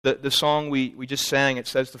The song we just sang, it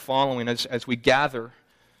says the following, as we gather,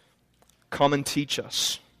 come and teach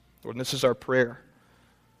us. Lord, and this is our prayer.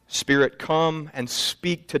 Spirit, come and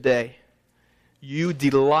speak today. You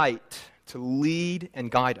delight to lead and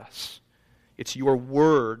guide us. It's your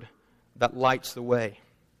word that lights the way.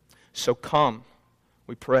 So come,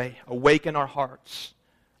 we pray, awaken our hearts,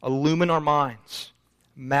 illumine our minds,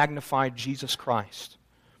 magnify Jesus Christ.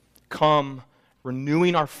 Come,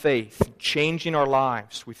 renewing our faith, changing our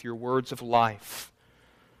lives with your words of life.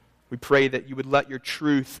 We pray that you would let your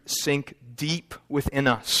truth sink deep within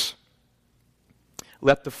us.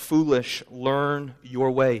 Let the foolish learn your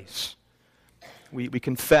ways. We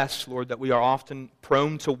confess, Lord, that we are often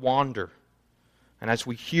prone to wander. And as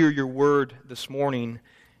we hear your word this morning,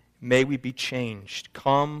 may we be changed.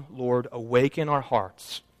 Come, Lord, awaken our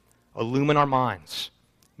hearts, illumine our minds,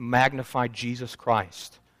 magnify Jesus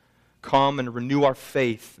Christ. Come and renew our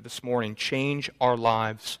faith this morning. Change our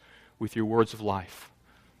lives with your words of life.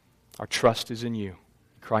 Our trust is in you.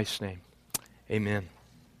 In Christ's name, amen.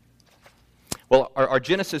 Well, our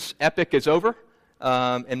Genesis epic is over,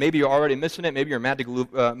 and maybe you're already missing it. Maybe you're mad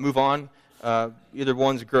to move on. Either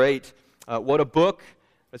one's great. What a book.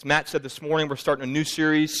 As Matt said this morning, we're starting a new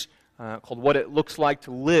series called What It Looks Like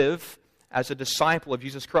to Live as a Disciple of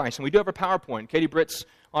Jesus Christ. And we do have a PowerPoint. Katie Britt's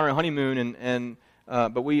on her honeymoon,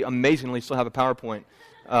 but we amazingly still have a PowerPoint.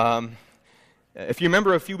 If you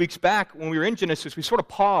remember a few weeks back when we were in Genesis, we sort of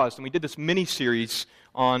paused and we did this mini-series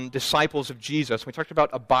on disciples of Jesus. We talked about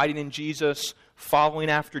abiding in Jesus, following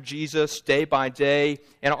after Jesus day by day.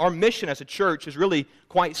 And our mission as a church is really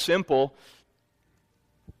quite simple.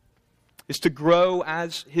 It's to grow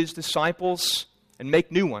as his disciples and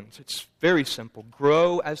make new ones. It's very simple.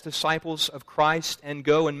 Grow as disciples of Christ and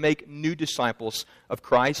go and make new disciples of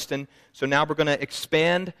Christ. And so now we're going to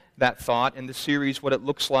expand that thought in the series, What It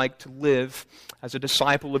Looks Like to Live as a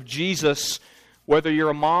Disciple of Jesus. Whether you're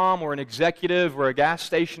a mom or an executive or a gas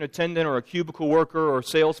station attendant or a cubicle worker or a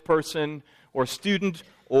salesperson or a student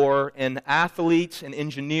or an athlete, an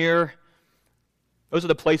engineer, those are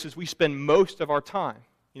the places we spend most of our time.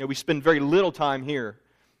 You know, we spend very little time here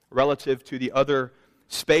relative to the other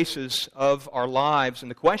spaces of our lives.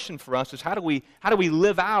 And the question for us is how do we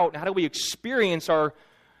live out, how do we experience our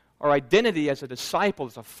identity as a disciple,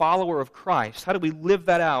 as a follower of Christ? How do we live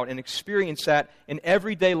that out and experience that in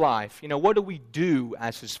everyday life? You know, what do we do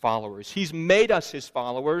as his followers? He's made us his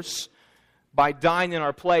followers by dying in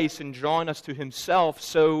our place and drawing us to himself.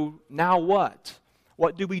 So now what?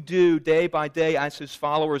 What do we do day by day as his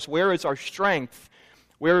followers? Where is our strength?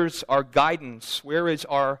 Where is our guidance? Where is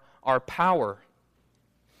our power?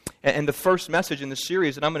 And the first message in the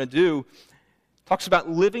series that I'm going to do talks about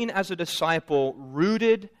living as a disciple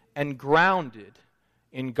rooted and grounded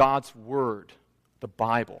in God's Word, the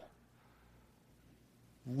Bible.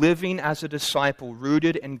 Living as a disciple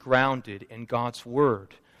rooted and grounded in God's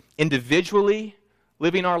Word. Individually,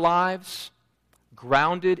 living our lives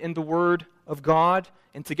grounded in the Word of God,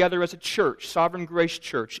 and together as a church, Sovereign Grace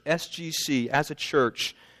Church, SGC, as a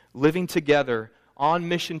church, living together, on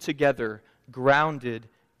mission together, grounded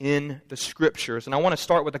in the Scriptures. And I want to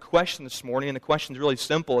start with a question this morning, and the question is really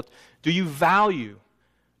simple. Do you value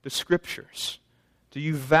the Scriptures? Do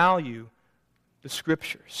you value the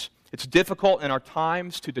Scriptures? It's difficult in our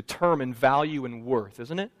times to determine value and worth,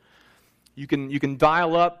 isn't it? You can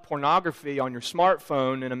dial up pornography on your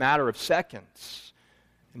smartphone in a matter of seconds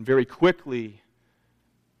and very quickly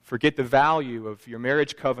forget the value of your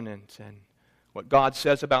marriage covenant and what God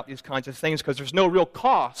says about these kinds of things because there's no real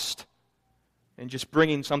cost in just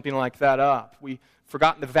bringing something like that up. We've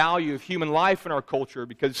forgotten the value of human life in our culture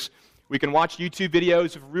because we can watch YouTube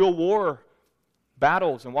videos of real war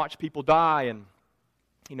battles and watch people die, and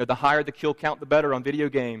you know, the higher the kill count, the better on video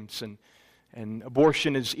games, and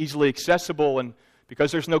abortion is easily accessible, and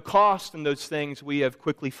because there's no cost in those things, we have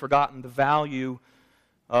quickly forgotten the value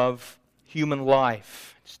of human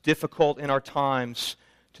life. It's difficult in our times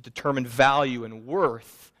to determine value and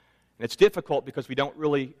worth, and it's difficult because we don't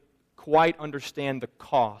really quite understand the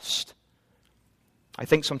cost. I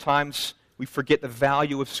think sometimes we forget the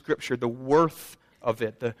value of Scripture, the worth of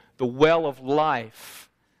it, the well of life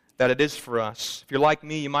that it is for us. If you're like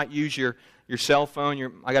me, you might use your cell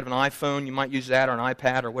phone. I got an iPhone. You might use that or an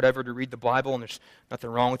iPad or whatever to read the Bible, and there's nothing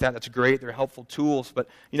wrong with that. That's great. They're helpful tools. But,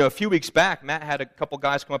 you know, a few weeks back, Matt had a couple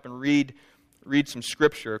guys come up and read some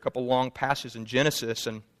Scripture, a couple long passages in Genesis,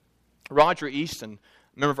 and Roger Easton,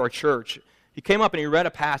 a member of our church, he came up and he read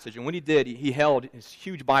a passage, and when he did, he held his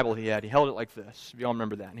huge Bible he held it like this, if you all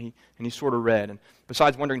remember that, and he sort of read. And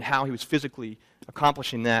besides wondering how he was physically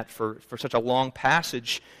accomplishing that for such a long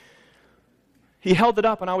passage, he held it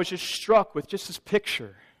up, and I was just struck with just this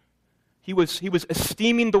picture He was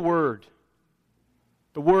esteeming the Word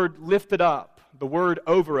lifted up, the Word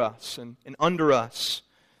over us and under us.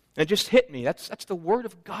 And it just hit me. That's the Word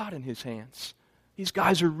of God in his hands. These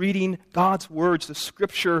guys are reading God's words, the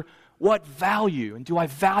Scripture. What value? And do I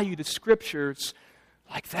value the Scriptures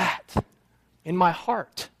like that in my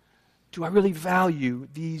heart? Do I really value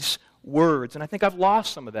these words? And I think I've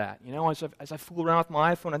lost some of that. You know, as I fool around with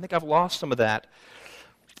my iPhone, I think I've lost some of that.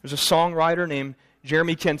 There's a songwriter named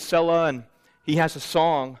Jeremy Kinsella, and he has a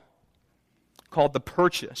song called The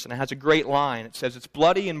Purchase, and it has a great line. It says, "It's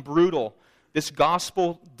bloody and brutal, this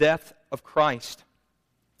gospel death of Christ.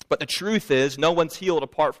 But the truth is, no one's healed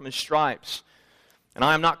apart from his stripes. And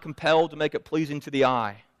I am not compelled to make it pleasing to the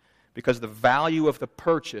eye, because the value of the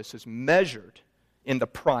purchase is measured in the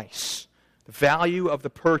price." The value of the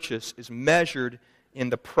purchase is measured in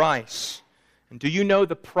the price. And do you know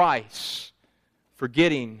the price for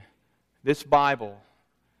getting this Bible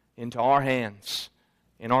into our hands,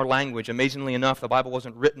 in our language? Amazingly enough, the Bible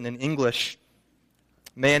wasn't written in English.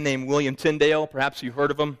 A man named William Tyndale, perhaps you've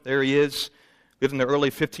heard of him, there he is, lived in the early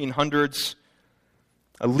 1500s,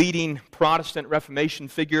 a leading Protestant Reformation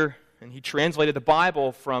figure, and he translated the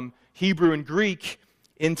Bible from Hebrew and Greek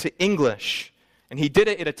into English. And he did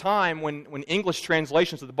it at a time when English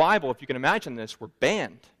translations of the Bible, if you can imagine this, were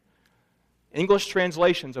banned. English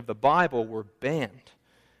translations of the Bible were banned.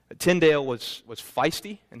 Tyndale was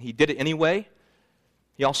feisty, and he did it anyway.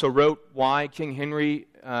 He also wrote why King Henry,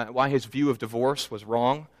 why his view of divorce was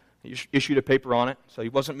wrong. He issued a paper on it, so he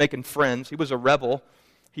wasn't making friends. He was a rebel.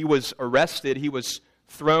 He was arrested. He was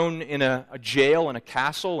thrown in a jail in a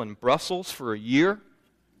castle in Brussels for a year.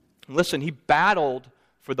 And listen, he battled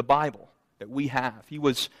for the Bible that we have. He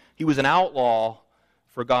was an outlaw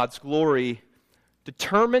for God's glory,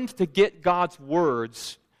 determined to get God's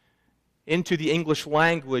words into the English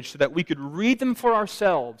language so that we could read them for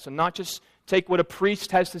ourselves and not just take what a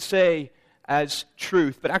priest has to say as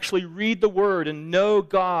truth, but actually read the Word and know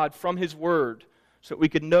God from His Word so that we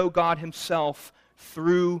could know God Himself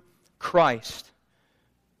through Christ.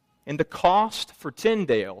 And the cost for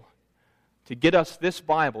Tyndale to get us this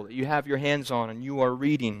Bible that you have your hands on and you are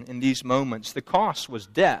reading in these moments, the cost was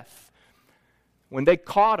death. When they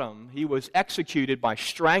caught him, he was executed by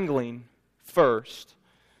strangling first.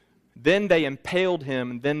 Then they impaled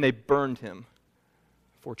him, and then they burned him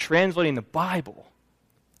for translating the Bible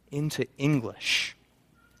into English.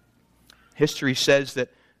 History says that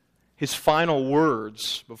his final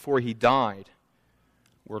words before he died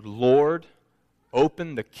were, "Lord,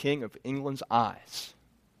 open the King of England's eyes."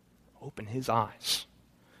 Open his eyes.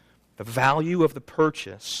 The value of the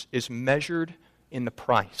purchase is measured in the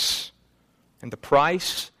price. And the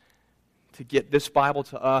price to get this Bible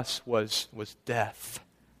to us was death.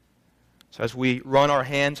 So as we run our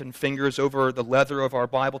hands and fingers over the leather of our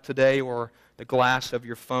Bible today, or the glass of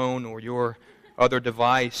your phone or your other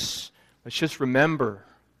device, let's just remember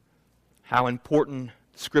how important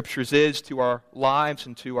Scriptures is to our lives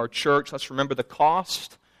and to our church. Let's remember the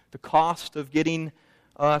cost of getting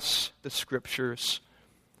us the Scriptures.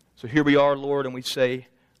 So here we are, Lord, and we say,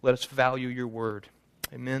 let us value your word.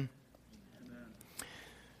 Amen.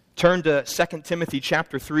 Turn to 2 Timothy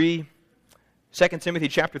chapter 3. 2 Timothy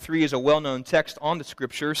chapter 3 is a well-known text on the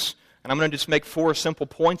Scriptures, and I'm going to just make 4 simple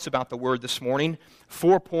points about the Word this morning.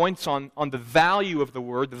 4 points on the value of the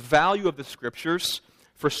Word, the value of the Scriptures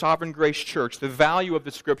for Sovereign Grace Church, the value of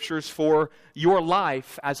the Scriptures for your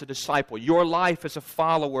life as a disciple, your life as a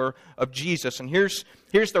follower of Jesus. And here's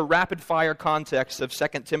the rapid-fire context of 2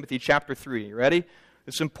 Timothy chapter 3. You ready?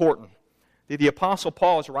 It's important. The Apostle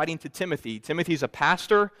Paul is writing to Timothy. Timothy's a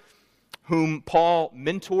pastor whom Paul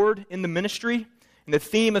mentored in the ministry. And the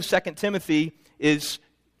theme of 2 Timothy is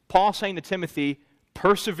Paul saying to Timothy,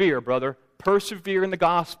 persevere, brother. Persevere in the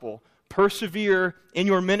gospel. Persevere in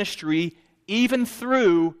your ministry, even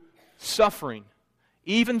through suffering.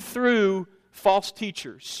 Even through false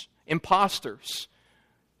teachers, imposters.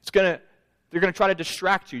 They're going to try to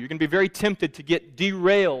distract you. You're going to be very tempted to get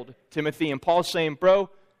derailed, Timothy. And Paul's saying, bro,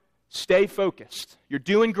 stay focused. You're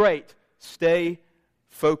doing great. Stay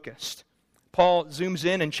focused. Paul zooms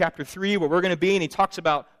in chapter 3 where we're going to be, and he talks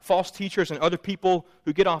about false teachers and other people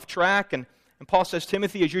who get off track. And Paul says,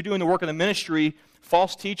 Timothy, as you're doing the work of the ministry,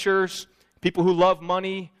 false teachers, people who love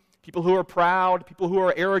money, people who are proud, people who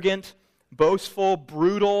are arrogant, boastful,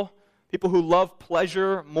 brutal, people who love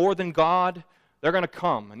pleasure more than God, they're going to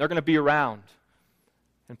come and they're going to be around.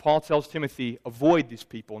 And Paul tells Timothy, avoid these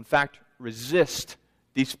people. In fact, resist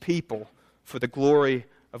these people for the glory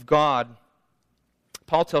of God.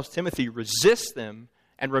 Paul tells Timothy, resist them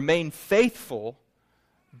and remain faithful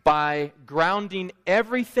by grounding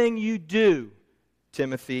everything you do,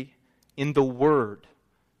 Timothy, in the Word,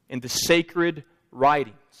 in the sacred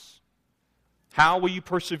writings. How will you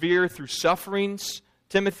persevere through sufferings,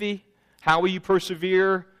 Timothy? How will you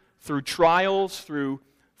persevere through trials, through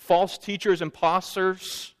false teachers,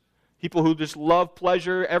 imposters, people who just love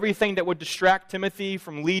pleasure, everything that would distract Timothy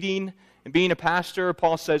from leading and being a pastor?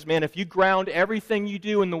 Paul says, man, if you ground everything you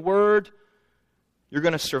do in the Word, you're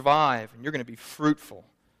going to survive and you're going to be fruitful.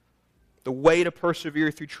 The way to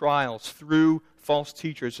persevere through trials, through false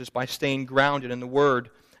teachers, is by staying grounded in the Word.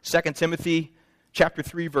 2 Timothy chapter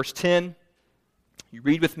 3, verse 10. You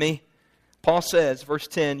read with me. Paul says, verse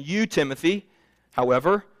 10, you, Timothy,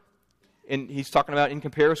 however, and he's talking about in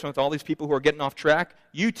comparison with all these people who are getting off track,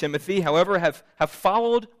 you, Timothy, however, have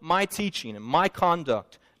followed my teaching and my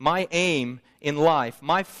conduct, my aim in life,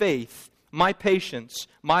 my faith, my patience,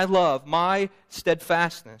 my love, my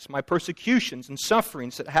steadfastness, my persecutions and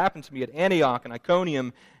sufferings that happened to me at Antioch and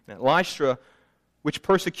Iconium and at Lystra, which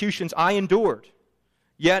persecutions I endured.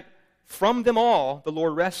 Yet from them all the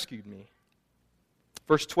Lord rescued me.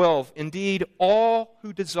 Verse 12, indeed, all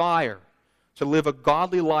who desire to live a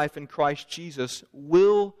godly life in Christ Jesus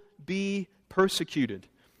will be persecuted,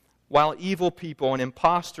 while evil people and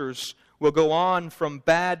impostors will go on from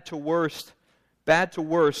bad to worse,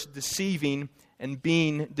 deceiving and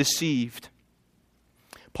being deceived.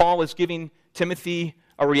 Paul is giving Timothy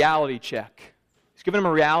a reality check. He's giving him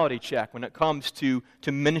a reality check when it comes to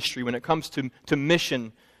ministry, when it comes to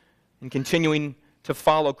mission and continuing to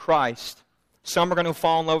follow Christ. Some are going to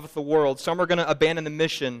fall in love with the world. Some are going to abandon the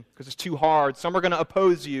mission because it's too hard. Some are going to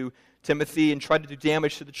oppose you, Timothy, and try to do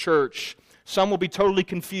damage to the church. Some will be totally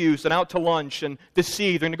confused and out to lunch and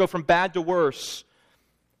deceived. They're going to go from bad to worse.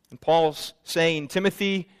 And Paul's saying,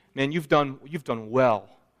 Timothy, man, you've done well,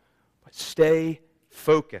 but stay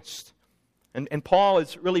focused. And Paul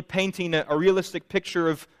is really painting a realistic picture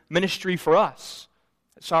of ministry for us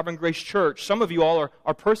at Sovereign Grace Church. Some of you all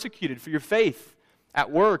are persecuted for your faith at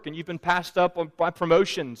work, and you've been passed up by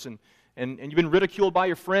promotions, and you've been ridiculed by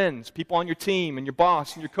your friends, people on your team, and your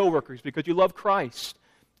boss, and your coworkers because you love Christ,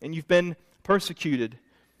 and you've been persecuted.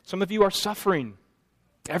 Some of you are suffering.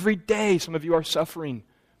 Every day, some of you are suffering.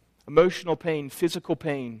 Emotional pain, physical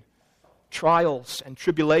pain, trials and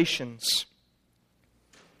tribulations.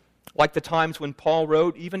 Like the times when Paul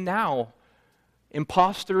wrote, even now,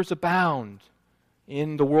 imposters abound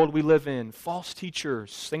in the world we live in. False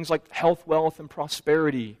teachers, things like health, wealth, and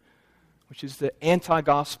prosperity, which is the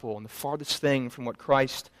anti-gospel and the farthest thing from what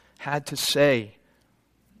Christ had to say.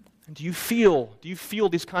 And do you feel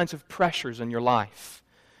these kinds of pressures in your life?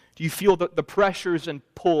 Do you feel the pressures and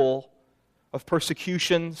pull of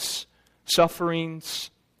persecutions,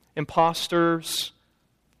 sufferings, imposters?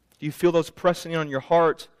 Do you feel those pressing in on your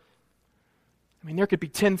heart? I mean, there could be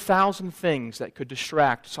 10,000 things that could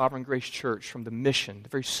distract Sovereign Grace Church from the mission, the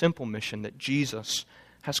very simple mission that Jesus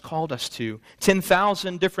has called us to.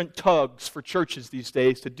 10,000 different tugs for churches these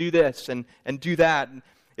days to do this and do that. And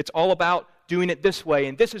it's all about doing it this way,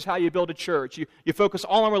 and this is how you build a church. You focus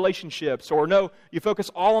all on relationships, or no, you focus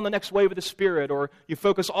all on the next wave of the Spirit, or you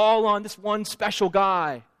focus all on this one special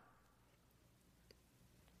guy.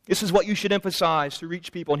 This is what you should emphasize to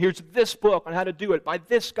reach people. And here's this book on how to do it by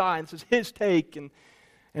this guy, and this is his take, and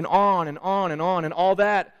on and on and on. And all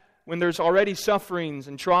that when there's already sufferings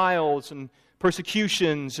and trials and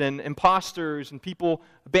persecutions and imposters and people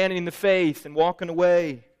abandoning the faith and walking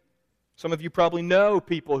away. Some of you probably know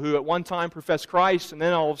people who at one time professed Christ, and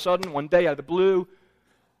then all of a sudden, one day out of the blue,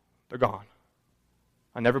 they're gone.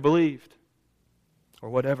 I never believed. Or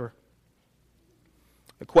whatever.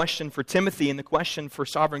 The question for Timothy and the question for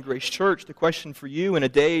Sovereign Grace Church, the question for you in a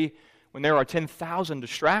day when there are 10,000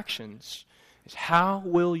 distractions, is how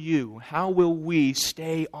will we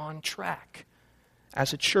stay on track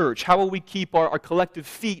as a church? How will we keep our collective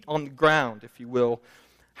feet on the ground, if you will?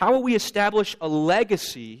 How will we establish a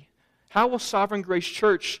legacy? How will Sovereign Grace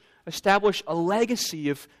Church establish a legacy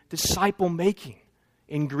of disciple-making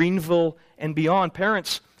in Greenville and beyond?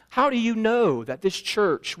 Parents, how do you know that this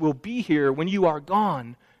church will be here when you are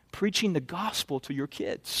gone preaching the gospel to your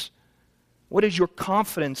kids? What is your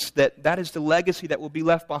confidence that that is the legacy that will be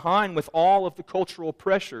left behind with all of the cultural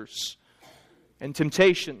pressures and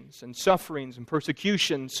temptations and sufferings and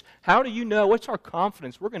persecutions? How do you know? What's our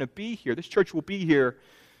confidence? We're going to be here. This church will be here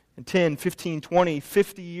in 10, 15, 20,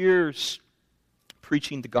 50 years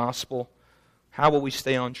preaching the gospel. How will we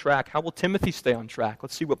stay on track? How will Timothy stay on track?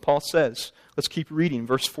 Let's see what Paul says. Let's keep reading,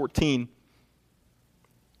 verse 14.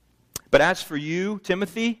 But as for you,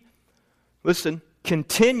 Timothy, listen,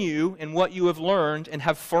 continue in what you have learned and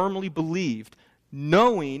have firmly believed,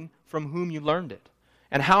 knowing from whom you learned it,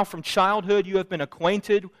 and how from childhood you have been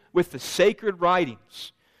acquainted with the sacred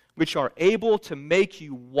writings, which are able to make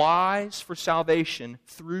you wise for salvation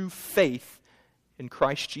through faith in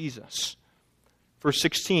Christ Jesus. Verse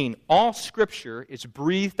 16, all Scripture is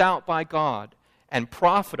breathed out by God and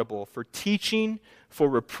profitable for teaching, for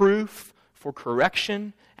reproof, for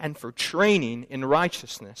correction, and for training in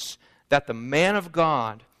righteousness, that the man of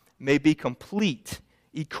God may be complete,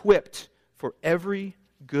 equipped for every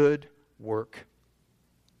good work.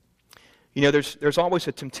 You know, there's always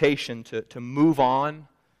a temptation to move on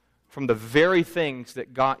from the very things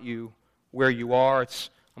that got you where you are.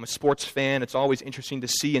 I'm a sports fan. It's always interesting to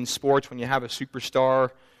see in sports when you have a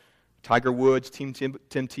superstar, Tiger Woods, Tim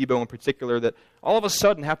Tebow in particular, that all of a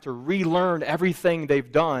sudden have to relearn everything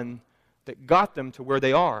they've done that got them to where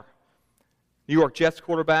they are. New York Jets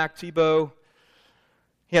quarterback Tebow,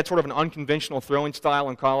 he had sort of an unconventional throwing style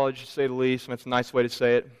in college, to say the least. That's a nice way to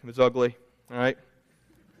say it. It was ugly, all right?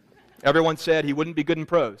 Everyone said he wouldn't be good in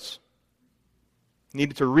pros. He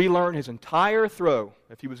needed to relearn his entire throw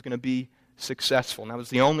if he was going to be successful, and that was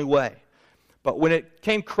the only way. But when it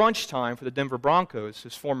came crunch time for the Denver Broncos,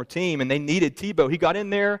 his former team, and they needed Tebow, he got in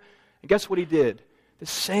there, and guess what he did? The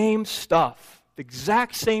same stuff, the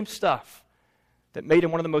exact same stuff that made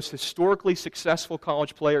him one of the most historically successful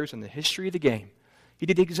college players in the history of the game. He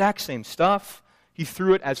did the exact same stuff. He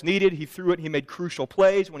threw it as needed. He made crucial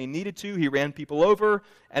plays when he needed to. He ran people over.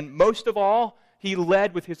 And most of all, he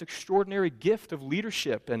led with his extraordinary gift of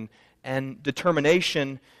leadership and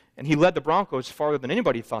determination. And he led the Broncos farther than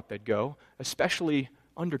anybody thought they'd go, especially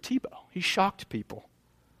under Tebow. He shocked people,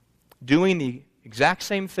 doing the exact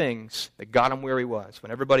same things that got him where he was,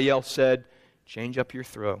 when everybody else said, change up your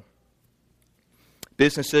throw.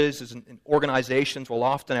 Businesses and organizations will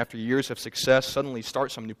often, after years of success, suddenly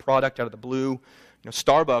start some new product out of the blue. You know,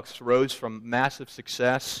 Starbucks rose from massive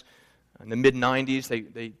success. In the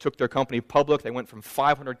mid-'90s, they took their company public. They went from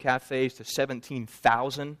 500 cafes to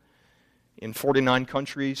 17,000 in 49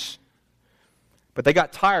 countries. But they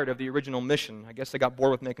got tired of the original mission. I guess they got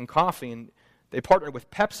bored with making coffee, and they partnered with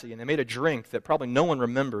Pepsi, and they made a drink that probably no one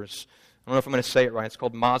remembers. I don't know if I'm going to say it right. It's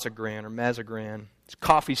called Mazagran. It's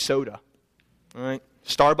coffee soda. All right?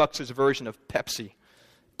 Starbucks' version of Pepsi.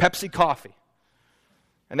 Pepsi coffee.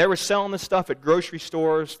 And they were selling this stuff at grocery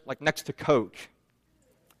stores like next to Coke.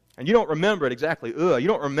 And you don't remember it exactly. You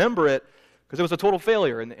don't remember it because it was a total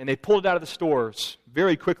failure. And they pulled it out of the stores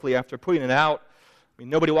very quickly after putting it out. I mean,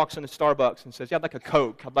 nobody walks into Starbucks and says, yeah, I'd like a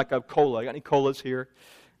Coke. I'd like a cola. You got any colas here?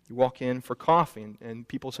 You walk in for coffee. And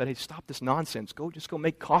people said, hey, stop this nonsense. Just go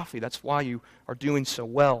make coffee. That's why you are doing so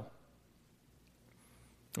well.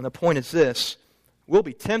 And the point is this. We'll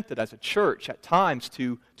be tempted as a church at times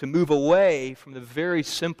to move away from the very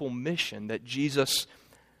simple mission that Jesus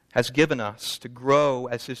has given us to grow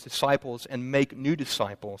as his disciples and make new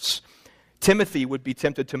disciples. Timothy would be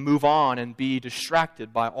tempted to move on and be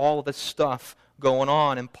distracted by all of this stuff going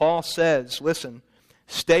on. And Paul says, listen,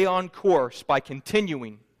 stay on course by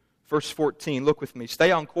continuing. Verse 14, look with me.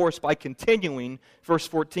 Stay on course by continuing, verse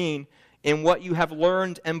 14, in what you have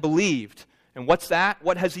learned and believed. And what's that?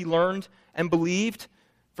 What has he learned and believed?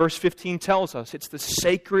 Verse 15 tells us it's the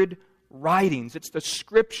sacred writings. It's the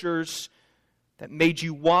Scriptures that made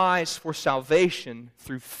you wise for salvation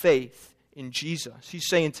through faith in Jesus. He's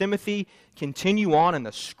saying, Timothy, continue on in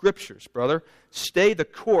the Scriptures, brother. Stay the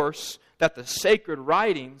course that the sacred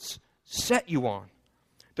writings set you on.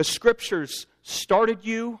 The Scriptures started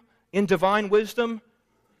you in divine wisdom,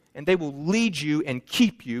 and they will lead you and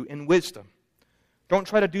keep you in wisdom. Don't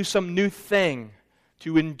try to do some new thing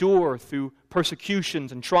to endure through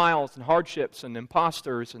persecutions and trials and hardships and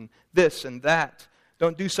imposters and this and that.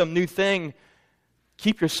 Don't do some new thing.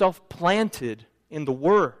 Keep yourself planted in the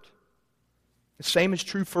Word. The same is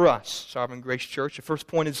true for us, Sovereign Grace Church. The first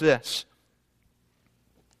point is this.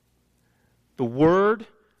 The Word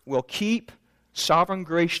will keep Sovereign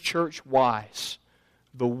Grace Church wise.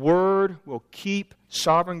 The Word will keep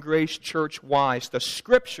Sovereign Grace Church wise. The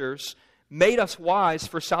Scriptures made us wise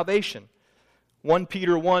for salvation. 1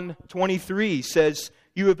 Peter 1:23 says,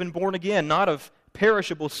 you have been born again, not of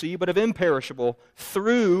perishable seed, but of imperishable,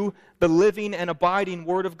 through the living and abiding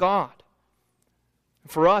Word of God.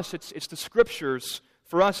 For us, it's the Scriptures.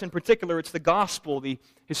 For us in particular, it's the gospel, the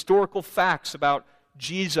historical facts about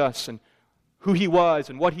Jesus and who he was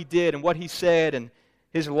and what he did and what he said and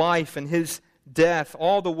his life and his death,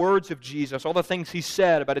 all the words of Jesus, all the things he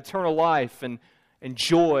said about eternal life and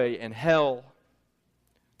joy and hell.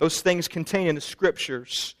 Those things contained in the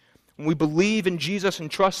Scriptures. When we believe in Jesus and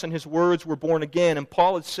trust in his words, we're born again. And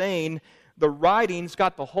Paul is saying the writings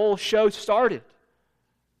got the whole show started.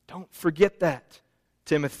 Don't forget that,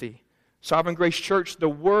 Timothy. Sovereign Grace Church, the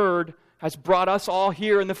Word has brought us all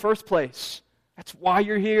here in the first place. That's why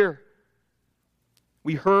you're here.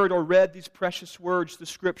 We heard or read these precious words, the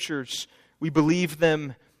Scriptures. We believed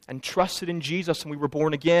them and trusted in Jesus, and we were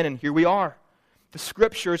born again, and here we are. The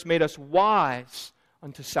Scriptures made us wise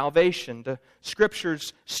unto salvation. The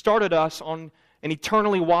Scriptures started us on an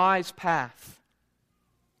eternally wise path.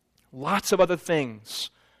 Lots of other things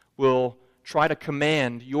will try to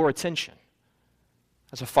command your attention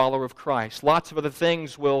as a follower of Christ. Lots of other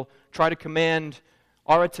things will try to command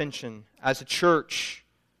our attention as a church.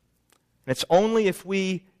 And it's only if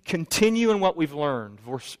we continue in what we've learned,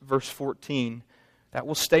 verse 14, that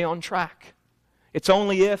we'll stay on track. It's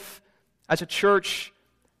only if, as a church,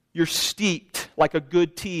 you're steeped like a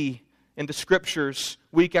good tea in the Scriptures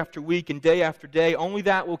week after week and day after day. Only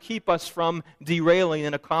that will keep us from derailing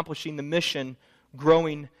and accomplishing the mission,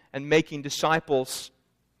 growing and making disciples.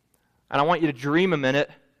 And I want you to dream a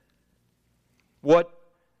minute. What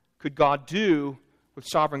could God do with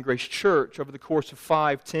Sovereign Grace Church over the course of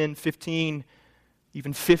 5, 10, 15,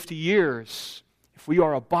 even 50 years if we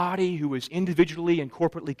are a body who is individually and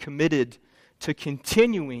corporately committed to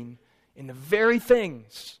continuing in the very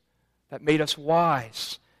things that made us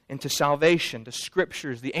wise into salvation, the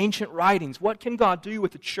Scriptures, the ancient writings? What can God do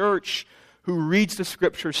with the church who reads the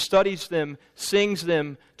Scriptures, studies them, sings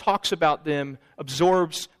them, talks about them,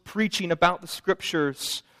 absorbs preaching about the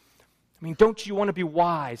Scriptures? I mean, don't you want to be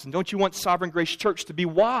wise? And don't you want Sovereign Grace Church to be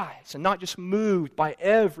wise and not just moved by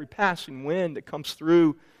every passing wind that comes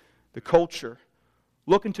through the culture?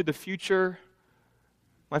 Look into the future,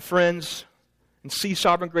 my friends, and see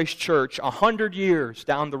Sovereign Grace Church 100 years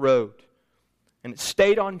down the road. And it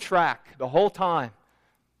stayed on track the whole time.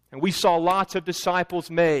 And we saw lots of disciples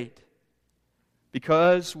made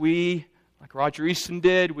because we, like Roger Easton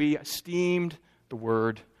did, we esteemed the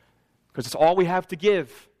Word because it's all we have to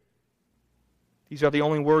give. These are the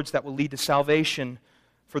only words that will lead to salvation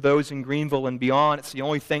for those in Greenville and beyond. It's the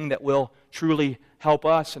only thing that will truly help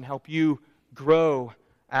us and help you grow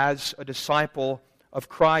as a disciple of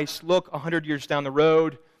Christ. Look, 100 years down the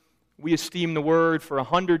road, we esteem the Word for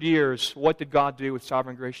 100 years. What did God do with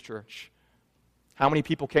Sovereign Grace Church? How many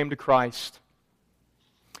people came to Christ?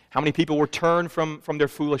 How many people were turned from their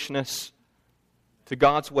foolishness to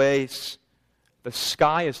God's ways? The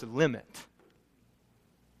sky is the limit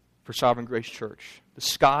for Sovereign Grace Church. The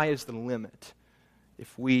sky is the limit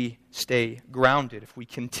if we stay grounded, if we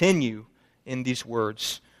continue in these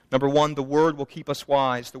words. Number one, the Word will keep us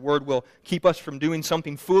wise. The Word will keep us from doing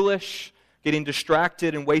something foolish, getting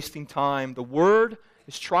distracted and wasting time. The Word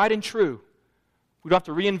is tried and true. We don't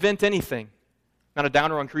have to reinvent anything. Not a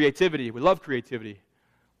downer on creativity. We love creativity.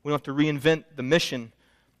 We don't have to reinvent the mission.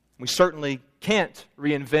 We certainly can't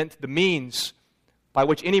reinvent the means by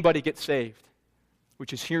which anybody gets saved,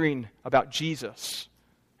 which is hearing about Jesus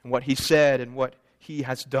and what He said and what He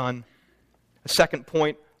has done. A second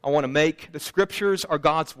point I want to make, the Scriptures are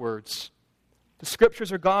God's words. The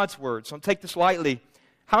Scriptures are God's words. Don't take this lightly.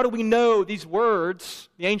 How do we know these words,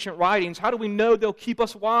 the ancient writings, how do we know they'll keep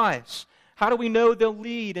us wise? How do we know they'll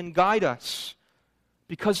lead and guide us?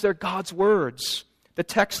 Because they're God's words. The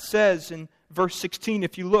text says in verse 16,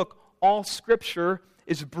 if you look, all Scripture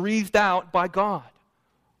is breathed out by God.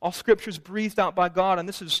 All Scripture is breathed out by God, and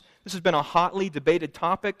this has been a hotly debated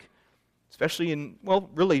topic, especially in, well,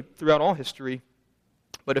 really throughout all history.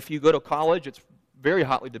 But if you go to college, it's very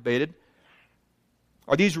hotly debated.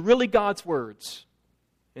 Are these really God's words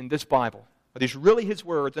in this Bible? Are these really His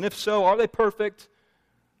words? And if so, are they perfect?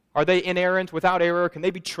 Are they inerrant, without error? Can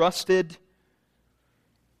they be trusted?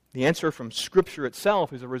 The answer from Scripture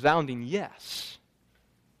itself is a resounding yes.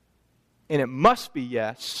 And it must be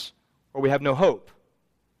yes, or we have no hope.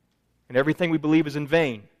 And everything we believe is in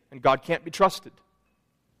vain, and God can't be trusted.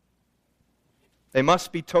 They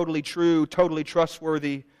must be totally true, totally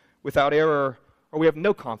trustworthy, without error, or we have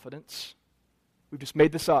no confidence. We've just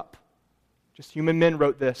made this up. Just human men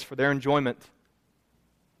wrote this for their enjoyment.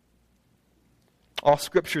 All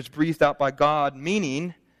Scripture is breathed out by God,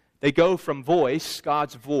 meaning they go from voice,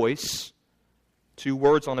 God's voice, to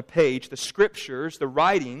words on a page. The Scriptures, the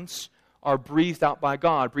writings, are breathed out by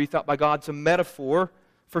God. Breathed out by God's a metaphor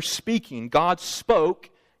for speaking. God spoke,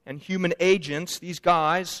 and human agents, these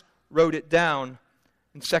guys, wrote it down.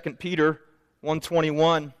 In 2 Peter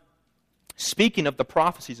 1:21, speaking of the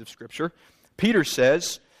prophecies of Scripture, Peter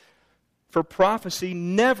says, for prophecy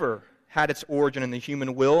never had its origin in the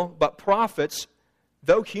human will, but prophets,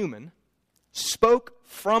 though human, spoke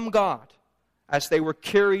from God as they were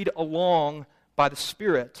carried along by the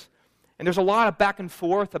Spirit. And there's a lot of back and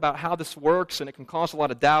forth about how this works, and it can cause a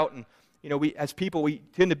lot of doubt. And, we as people, we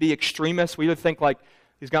tend to be extremists. We would think like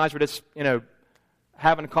these guys were just,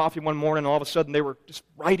 having a coffee one morning, and all of a sudden they were just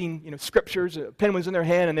writing, scriptures. A pen was in their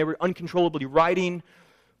hand, and they were uncontrollably writing.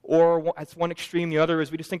 Or at one extreme, the other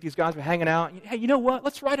is we just think these guys were hanging out. Hey, you know what?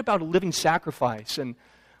 Let's write about a living sacrifice, and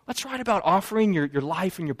let's write about offering your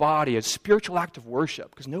life and your body as a spiritual act of worship,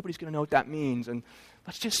 because nobody's going to know what that means. And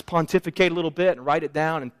let's just pontificate a little bit and write it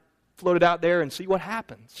down and float it out there and see what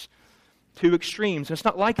happens. Two extremes. And it's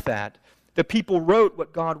not like that. The people wrote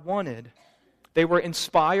what God wanted. They were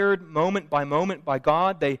inspired moment by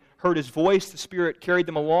God. They heard His voice. The Spirit carried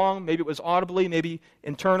them along. Maybe it was audibly, maybe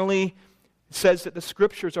internally. It says that the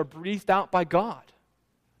Scriptures are breathed out by God.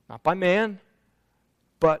 Not by man,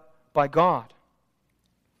 but by God.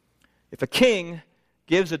 If a king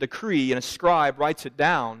gives a decree and a scribe writes it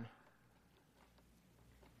down,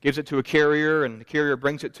 gives it to a carrier, and the carrier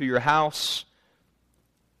brings it to your house,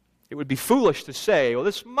 it would be foolish to say, well,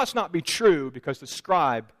 this must not be true because the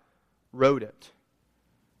scribe wrote it.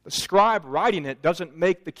 The scribe writing it doesn't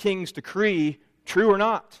make the king's decree true or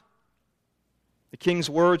not. The king's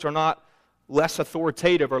words are not less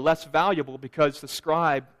authoritative or less valuable because the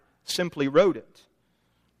scribe simply wrote it.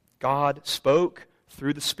 God spoke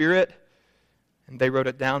through the Spirit, and they wrote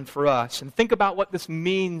it down for us. And think about what this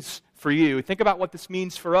means for you. Think about what this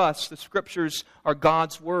means for us. The Scriptures are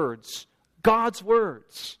God's words. God's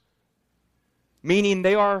words. Meaning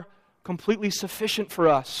they are completely sufficient for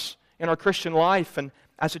us in our Christian life. And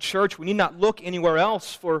as a church, we need not look anywhere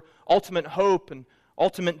else for ultimate hope and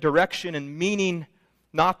ultimate direction and meaning.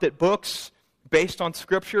 Not that books based on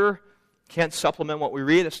Scripture can't supplement what we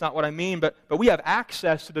read. That's not what I mean. But we have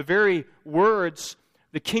access to the very words,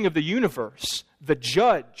 the King of the universe, the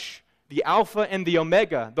Judge, the Alpha and the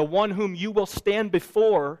Omega, the one whom you will stand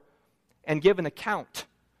before and give an account.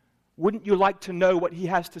 Wouldn't you like to know what He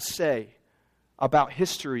has to say about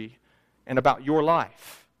history and about your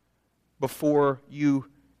life before you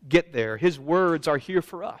get there? His words are here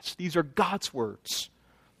for us. These are God's words.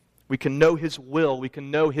 We can know His will. We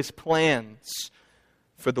can know His plans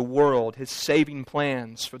for the world, His saving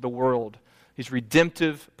plans for the world, His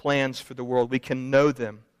redemptive plans for the world. We can know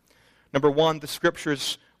them. Number one, the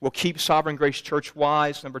Scriptures will keep Sovereign Grace Church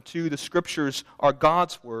wise. Number two, the Scriptures are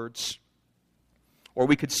God's words. Or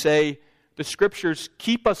we could say the Scriptures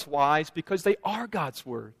keep us wise because they are God's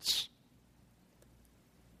words.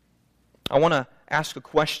 I want to ask a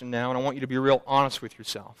question now, and I want you to be real honest with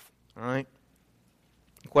yourself. All right?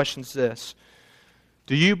 The question is this.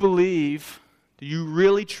 Do you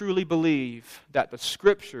really truly believe that the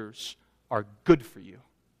Scriptures are good for you?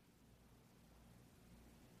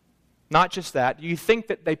 Not just that. Do you think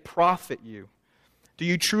that they profit you? Do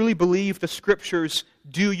you truly believe the Scriptures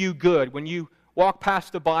do you good? When you walk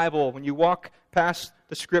past the Bible, when you walk past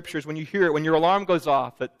the Scriptures, when you hear it, when your alarm goes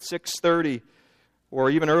off at 6:30 or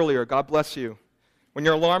even earlier, God bless you. When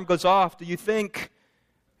your alarm goes off, do you think,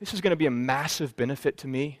 this is going to be a massive benefit to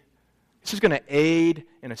me? This is going to aid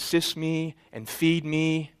and assist me and feed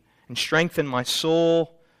me and strengthen my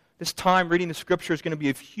soul. This time reading the Scripture is going to be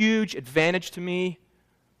of huge advantage to me.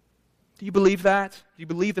 Do you believe that? Do you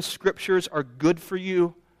believe the Scriptures are good for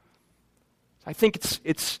you? I think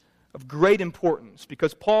it's of great importance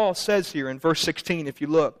because Paul says here in verse 16, if you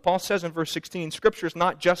look, Paul says in verse 16, Scripture is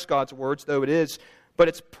not just God's words, though it is, but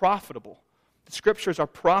it's profitable. The Scriptures are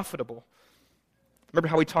profitable. Remember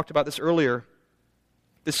how we talked about this earlier?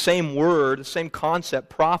 The same word, the same concept,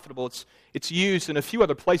 profitable, it's used in a few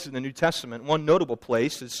other places in the New Testament. One notable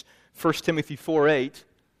place is 1 Timothy 4:8,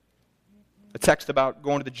 a text about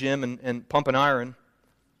going to the gym and pumping iron.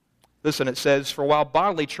 Listen, it says, "For while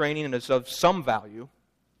bodily training is of some value,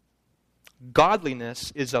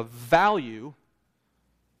 godliness is of value,"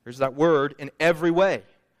 here's that word, "in every way,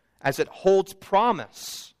 as it holds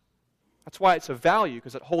promise." That's why it's of value,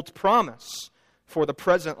 because it holds promise for the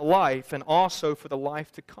present life and also for the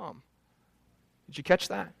life to come. Did you catch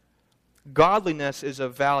that? Godliness is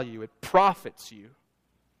of value. It profits you.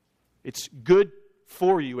 It's good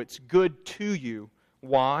for you. It's good to you.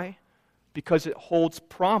 Why? Because it holds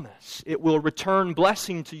promise. It will return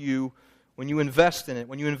blessing to you when you invest in it.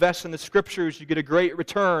 When you invest in the Scriptures, you get a great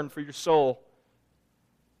return for your soul.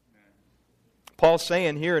 Paul's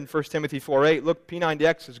saying here in 1 Timothy 4:8, look,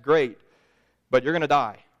 P90X is great, but you're going to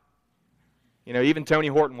die. You know, even Tony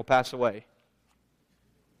Horton will pass away.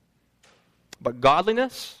 But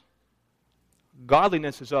godliness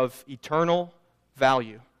is of eternal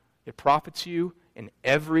value. It profits you in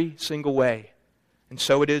every single way. And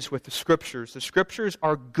so it is with the Scriptures. The Scriptures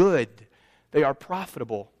are good. They are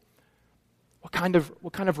profitable. What kind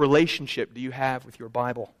of relationship do you have with your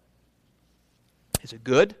Bible? Is it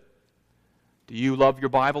good? Do you love your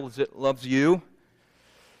Bible as it loves you?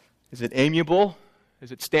 Is it amiable?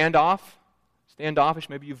 Is it standoff? Standoffish,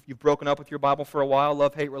 maybe you've broken up with your Bible for a while,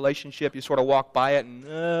 love-hate relationship, you sort of walk by it and,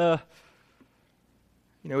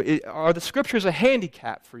 are the Scriptures a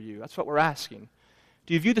handicap for you? That's what we're asking.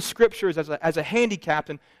 Do you view the Scriptures as a handicap,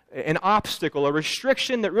 and an obstacle, a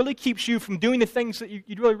restriction that really keeps you from doing the things that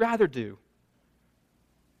you'd really rather do?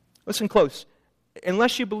 Listen close.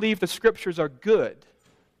 Unless you believe the Scriptures are good,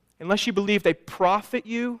 unless you believe they profit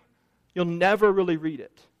you, you'll never really read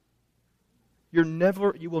it. You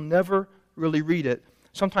will never really read it.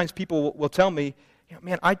 Sometimes people will tell me,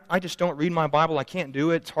 man, I just don't read my Bible. I can't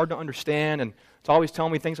do it. It's hard to understand, and it's always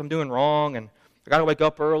telling me things I'm doing wrong, and I got to wake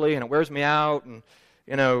up early, and it wears me out, and,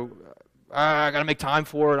 I got to make time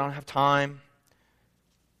for it. I don't have time.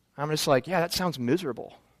 I'm just like, yeah, that sounds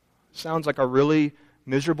miserable. Sounds like a really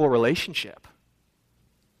miserable relationship.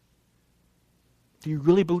 Do you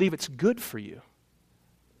really believe it's good for you?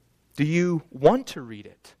 Do you want to read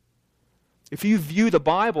it? If you view the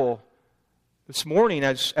Bible this morning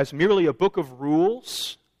as merely a book of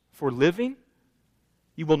rules for living,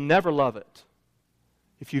 you will never love it.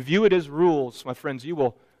 If you view it as rules, my friends, you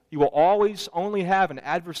will always only have an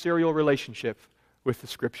adversarial relationship with the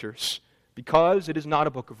Scriptures, because it is not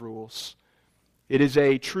a book of rules. It is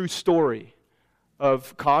a true story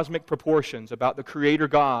of cosmic proportions about the Creator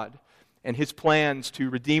God and His plans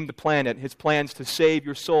to redeem the planet, His plans to save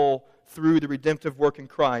your soul through the redemptive work in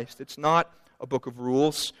Christ. It's not a book of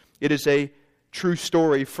rules. It is a true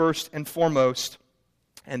story first and foremost.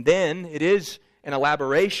 And then it is an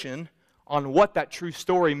elaboration on what that true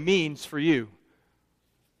story means for you,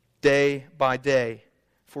 day by day,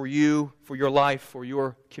 for you, for your life, for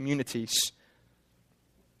your communities.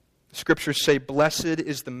 The Scriptures say, "Blessed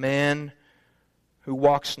is the man who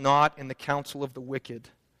walks not in the counsel of the wicked,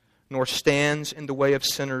 nor stands in the way of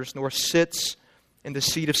sinners, nor sits in the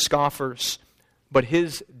seat of scoffers, but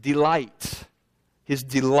his delight is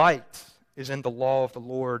in the law of the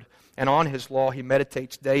Lord, and on His law he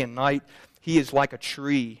meditates day and night. He is like a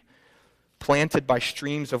tree planted by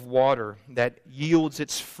streams of water that yields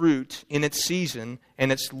its fruit in its season,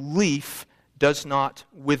 and its leaf does not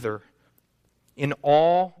wither. In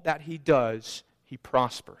all that he does, he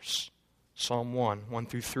prospers." Psalm 1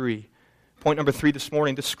 through 3. Point number 3 this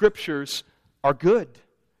morning, the Scriptures are good.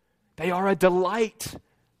 They are a delight.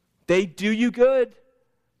 They do you good.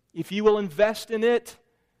 If you will invest in it,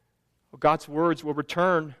 God's words will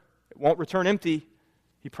return. It won't return empty.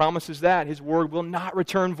 He promises that. His word will not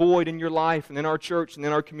return void in your life and in our church and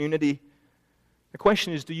in our community. The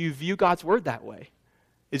question is, do you view God's word that way?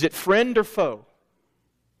 Is it friend or foe?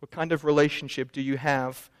 What kind of relationship do you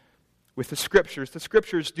have with the Scriptures? The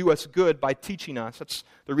Scriptures do us good by teaching us. That's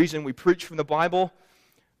the reason we preach from the Bible.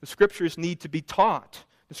 The Scriptures need to be taught.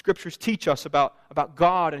 The Scriptures teach us about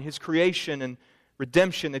God and His creation and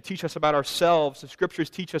redemption. They teach us about ourselves. The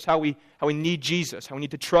Scriptures teach us how we need Jesus, how we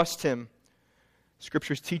need to trust Him. The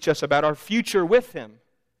Scriptures teach us about our future with Him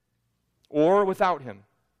or without Him.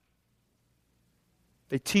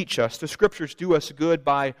 They teach us. The Scriptures do us good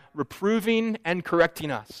by reproving and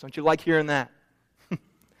correcting us. Don't you like hearing that?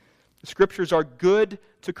 The Scriptures are good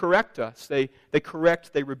to correct us. They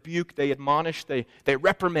correct, they rebuke, they admonish, they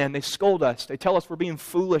reprimand, they scold us. They tell us we're being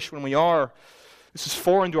foolish when we are. This is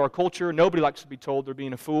foreign to our culture. Nobody likes to be told they're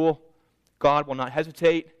being a fool. God will not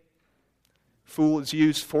hesitate. Fool is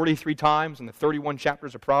used 43 times in the 31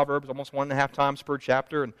 chapters of Proverbs, almost 1.5 times per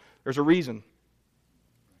chapter, and there's a reason.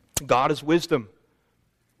 God is wisdom.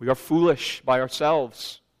 We are foolish by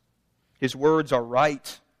ourselves. His words are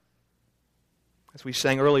right. As we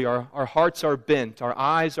sang earlier, our hearts are bent, our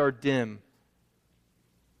eyes are dim.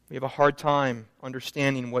 We have a hard time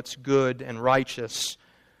understanding what's good and righteous.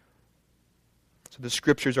 So the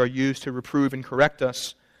Scriptures are used to reprove and correct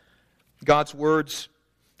us. God's words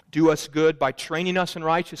do us good by training us in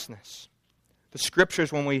righteousness. The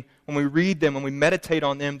Scriptures, when we read them, when we meditate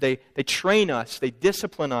on them, they train us, they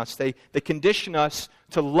discipline us, they condition us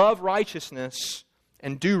to love righteousness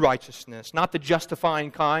and do righteousness. Not the justifying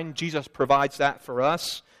kind. Jesus provides that for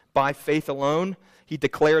us by faith alone. He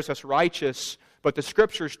declares us righteous. But the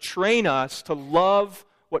Scriptures train us to love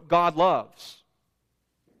what God loves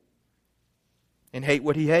and hate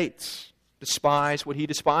what He hates, despise what He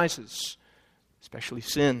despises, especially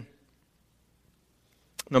sin.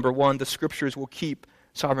 Number 1, the Scriptures will keep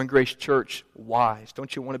Sovereign Grace Church wise.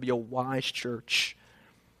 Don't you want to be a wise church?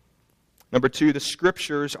 Number 2, the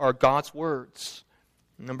Scriptures are God's words.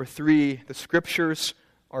 Number 3, the Scriptures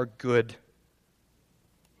are good.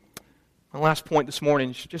 My last point this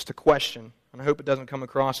morning is just a question, and I hope it doesn't come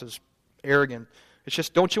across as arrogant. It's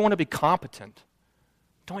just, don't you want to be competent?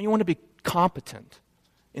 Don't you want to be competent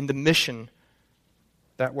in the mission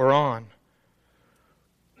that we're on?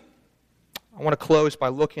 I want to close by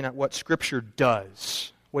looking at what Scripture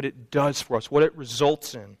does, what it does for us, what it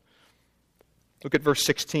results in. Look at verse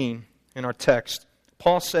 16 in our text.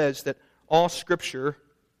 Paul says that all Scripture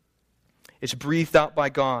is breathed out by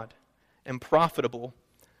God and profitable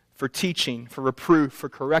for teaching, for reproof, for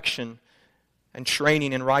correction, and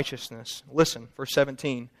training in righteousness. Listen, verse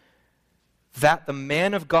 17. That the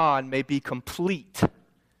man of God may be complete,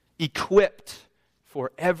 equipped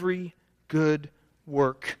for every good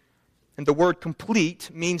work. And the word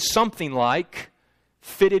complete means something like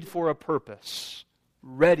fitted for a purpose,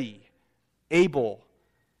 ready, able,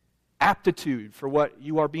 aptitude for what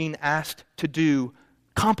you are being asked to do,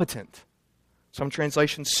 competent. Some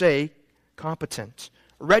translations say competent.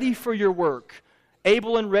 Ready for your work,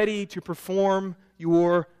 able and ready to perform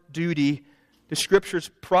your duty. The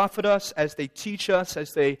Scriptures profit us as they teach us,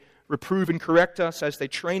 as they reprove and correct us, as they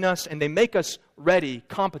train us, and they make us ready,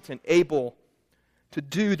 competent, able to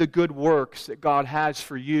do the good works that God has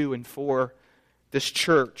for you and for this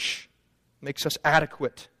church. Makes us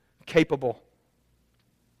adequate, capable.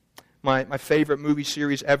 My favorite movie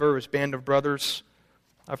series ever is Band of Brothers.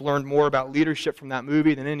 I've learned more about leadership from that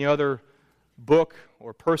movie than any other book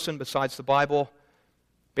or person besides the Bible.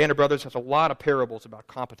 Band of Brothers has a lot of parables about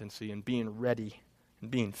competency and being ready and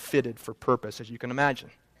being fitted for purpose, as you can imagine.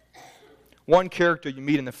 One character you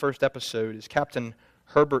meet in the first episode is Captain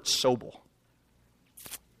Herbert Sobel,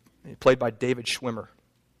 played by David Schwimmer.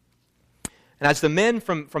 And as the men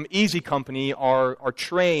from Easy Company are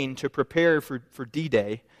trained to prepare for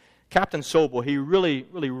D-Day, Captain Sobel, he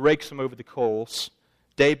really rakes them over the coals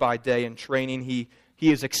day by day in training. He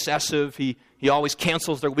is excessive. He always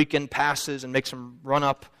cancels their weekend passes and makes them run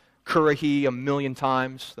up Currahee 1,000,000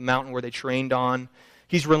 times, the mountain where they trained on.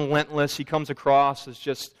 He's relentless. He comes across as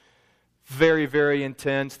just very, very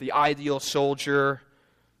intense, the ideal soldier.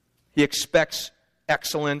 He expects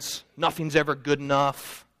excellence. Nothing's ever good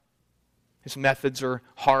enough. His methods are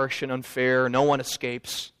harsh and unfair. No one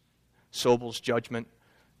escapes Sobel's judgment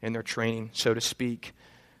in their training, so to speak.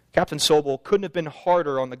 Captain Sobel couldn't have been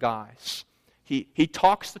harder on the guys. He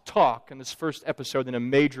talks the talk in this first episode in a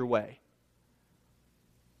major way.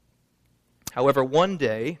 However, one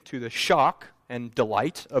day, to the shock and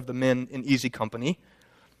delight of the men in Easy Company,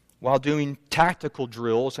 while doing tactical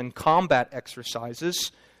drills and combat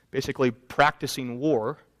exercises, basically practicing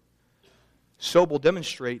war, Sobel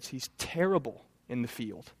demonstrates he's terrible in the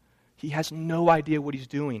field. He has no idea what he's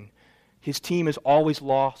doing. His team is always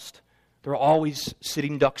lost. They're always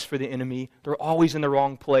sitting ducks for the enemy. They're always in the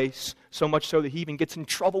wrong place, so much so that he even gets in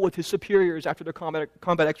trouble with his superiors after the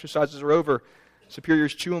combat exercises are over.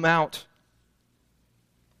 Superiors chew him out.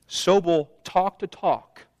 Sobel talked the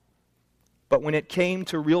talk, but when it came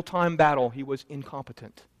to real-time battle, he was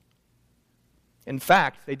incompetent. In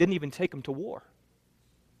fact, they didn't even take him to war.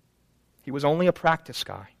 He was only a practice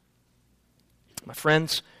guy. My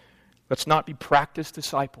friends, let's not be practice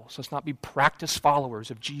disciples. Let's not be practice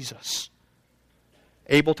followers of Jesus.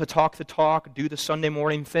 Able to talk the talk, do the Sunday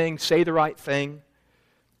morning thing, say the right thing.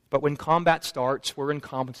 But when combat starts, we're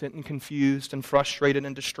incompetent and confused and frustrated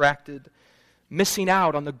and distracted, missing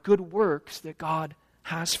out on the good works that God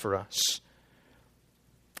has for us.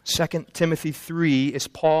 2 Timothy 3 is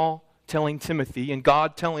Paul telling Timothy and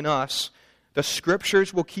God telling us, the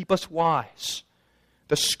Scriptures will keep us wise.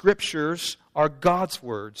 The Scriptures are God's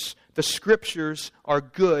words. The Scriptures are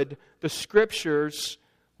good. The Scriptures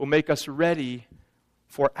will make us ready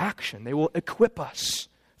for action. They will equip us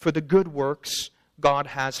for the good works God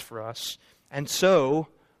has for us. And so,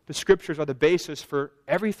 the Scriptures are the basis for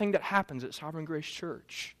everything that happens at Sovereign Grace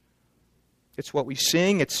Church. It's what we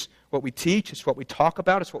sing, it's what we teach, it's what we talk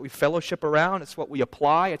about, it's what we fellowship around, it's what we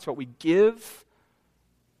apply, it's what we give.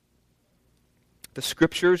 The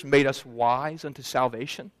Scriptures made us wise unto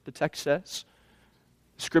salvation, the text says.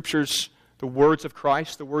 The Scriptures, the words of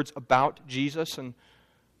Christ, the words about Jesus and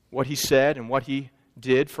what He said and what He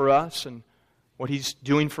did for us and what He's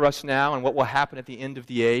doing for us now and what will happen at the end of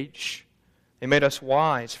the age. They made us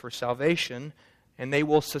wise for salvation, and they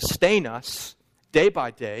will sustain us day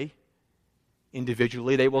by day,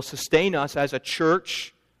 individually. They will sustain us as a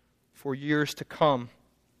church for years to come.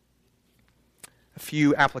 A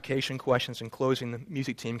few application questions in closing. The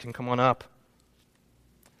music team can come on up.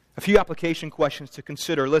 A few application questions to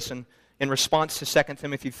consider. Listen, in response to 2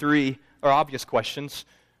 Timothy 3 are obvious questions.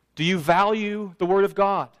 Do you value the Word of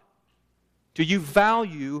God? Do you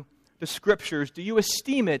value the Scriptures? Do you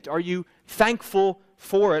esteem it? Are you thankful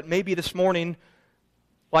for it? Maybe this morning,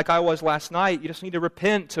 like I was last night, you just need to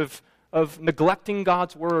repent of neglecting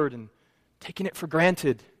God's Word and taking it for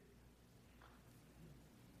granted.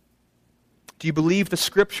 Do you believe the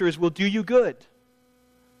Scriptures will do you good?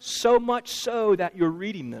 so much so that you're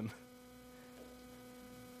reading them.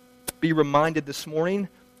 Be reminded this morning,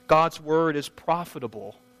 God's Word is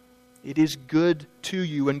profitable. It is good to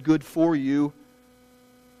you and good for you.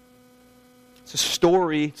 It's a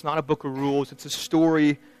story. It's not a book of rules. It's a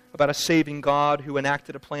story about a saving God who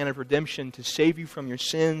enacted a plan of redemption to save you from your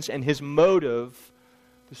sins, and His motive,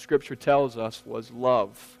 the Scripture tells us, was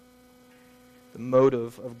love. The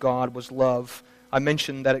motive of God was love. I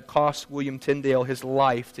mentioned that it cost William Tyndale his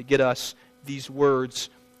life to get us these words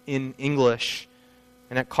in English.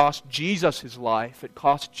 And it cost Jesus his life. It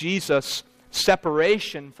cost Jesus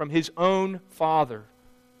separation from His own Father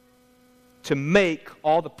to make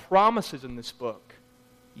all the promises in this book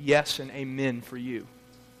yes and amen for you.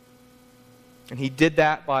 And He did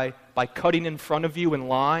that by cutting in front of you in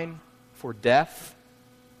line for death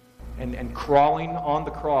and crawling on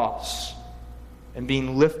the cross and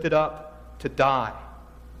being lifted up to die,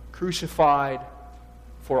 crucified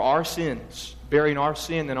for our sins, bearing our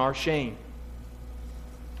sin and our shame.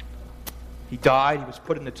 He died, He was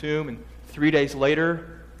put in the tomb, and 3 days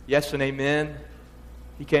later, yes and amen,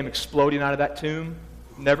 He came exploding out of that tomb,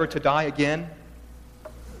 never to die again.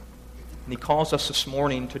 And He calls us this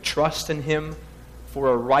morning to trust in Him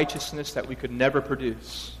for a righteousness that we could never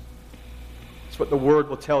produce. That's what the Word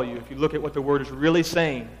will tell you. If you look at what the Word is really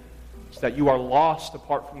saying, it's that you are lost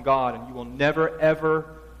apart from God, and you will never, ever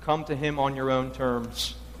come to Him on your own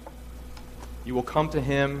terms. You will come to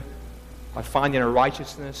Him by finding a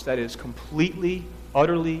righteousness that is completely,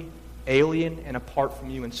 utterly alien and apart from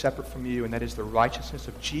you and separate from you, and that is the righteousness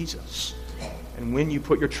of Jesus. And when you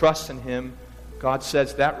put your trust in Him, God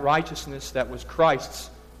says that righteousness that was Christ's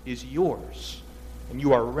is yours. And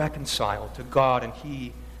you are reconciled to God, and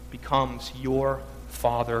He becomes your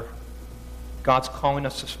Father. God's calling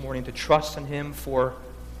us this morning to trust in Him for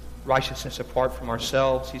righteousness apart from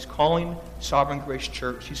ourselves. He's calling Sovereign Grace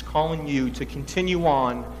Church. He's calling you to continue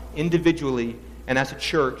on individually and as a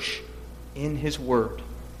church in His Word.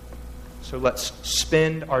 So let's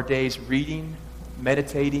spend our days reading,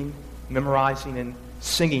 meditating, memorizing, and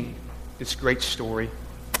singing this great story.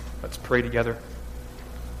 Let's pray together.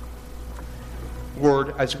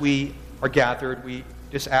 Lord, as we are gathered, we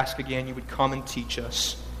just ask again you would come and teach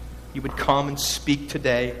us. You would come and speak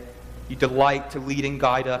today. You delight to lead and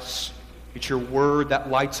guide us. It's your word that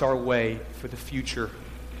lights our way for the future.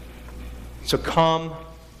 So come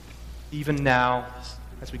even now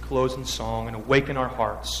as we close in song and awaken our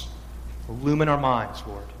hearts. Illumine our minds,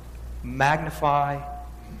 Lord. Magnify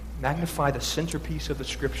the centerpiece of the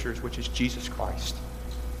Scriptures, which is Jesus Christ.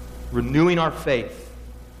 Renewing our faith,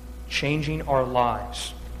 changing our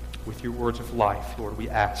lives with your words of life, Lord, we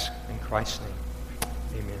ask in Christ's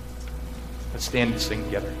name. Amen. Let's stand and sing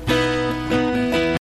together.